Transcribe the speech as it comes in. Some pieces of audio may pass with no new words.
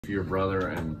For your brother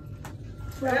and...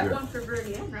 I got one for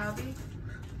Birdie and Robbie.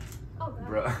 Oh, God.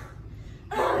 Bro.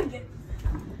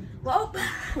 Well,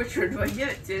 Which one do I give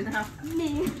it to now?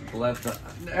 me. Well, that's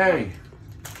hey!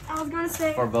 I was gonna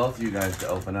say. For both of you guys to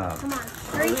open up. Come on.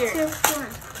 3, 2, Here. 1.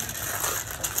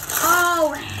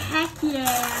 Oh, heck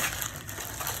yeah.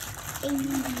 80.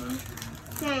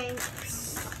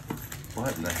 Thanks.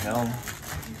 What in the hell?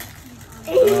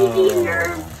 80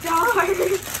 Nerf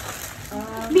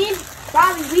darts. Me and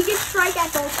Robbie, we can strike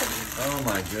at both of them. Oh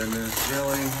my goodness,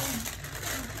 really?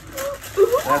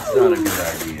 That's not a good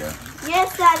idea.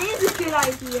 Yes, that is a good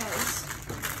idea.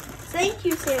 Thank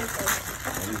you, Santa.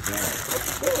 What is that?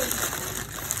 What's this?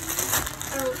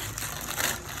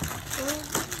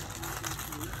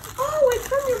 Oh, it's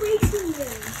from the racing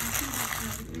game.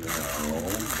 No.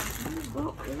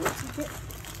 Oh, what's this?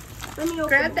 Let me open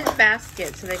Grab it. that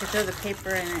basket so they can throw the paper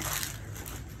in it.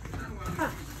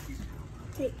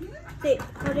 Take,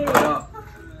 put it in.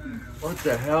 What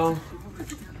the hell?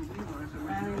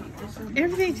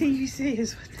 Everything you see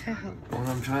is what the hell. Well,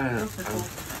 I'm trying to...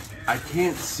 I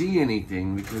can't see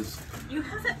anything because... You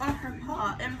have it on her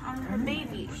paw and on her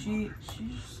baby. She's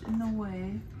in the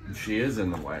way. She is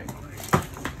in the way.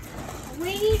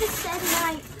 We need to set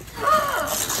light.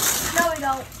 No, we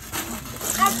don't.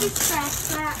 That's just scratch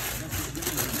that.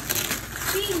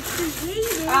 Being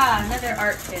creative. Ah, another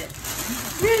art kit.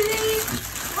 Really?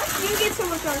 What? You get so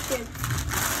much art kid.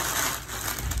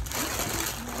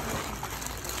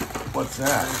 What's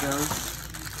that?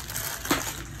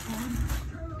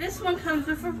 This one comes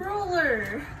with a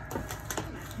roller.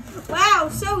 Wow,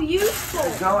 so useful.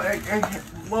 No,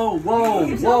 whoa, whoa,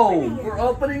 Who's whoa! opening it? We're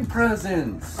opening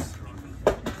presents.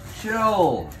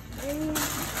 Chill.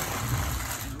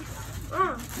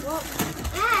 Well,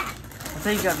 I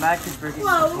think you got Mac's birthday.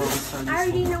 clothes. I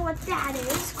already know what that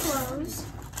is. Clothes.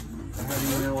 How do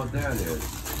you know what that is?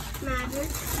 Magic.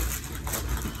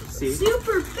 See?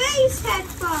 Super bass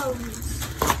headphones.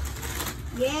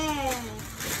 Yeah.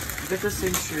 Get the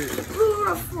same shirt.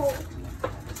 Beautiful.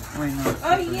 Wait, no.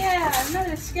 Oh yeah,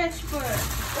 another sketchbook.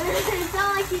 It's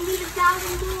not like you need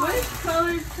 1,000 more. What is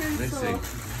colored pencil? Mixing.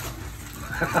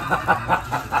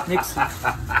 Nixon.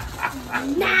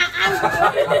 Nah,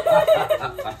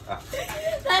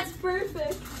 that's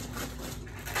perfect.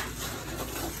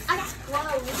 I got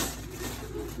clothes.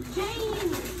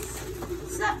 Jeans.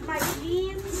 What's up, my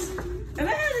jeans? If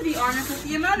I had to be honest with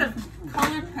the amount of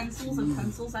colored pencils and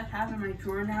pencils I have in my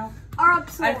drawer now, Are I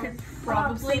absorbed. could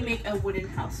probably make a wooden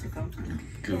house with them.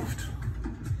 Goofed.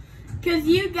 Cause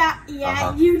you got,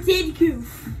 you did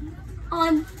goof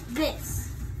on this.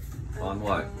 On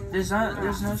what? There's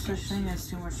no such thing as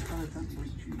too much colored pencils.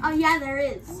 Oh yeah, there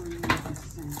is.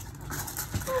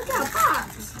 Oh, got a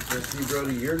box. See,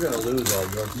 Brody, you're gonna lose all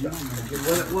your stuff.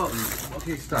 Okay,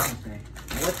 okay, stop.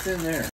 What's in there?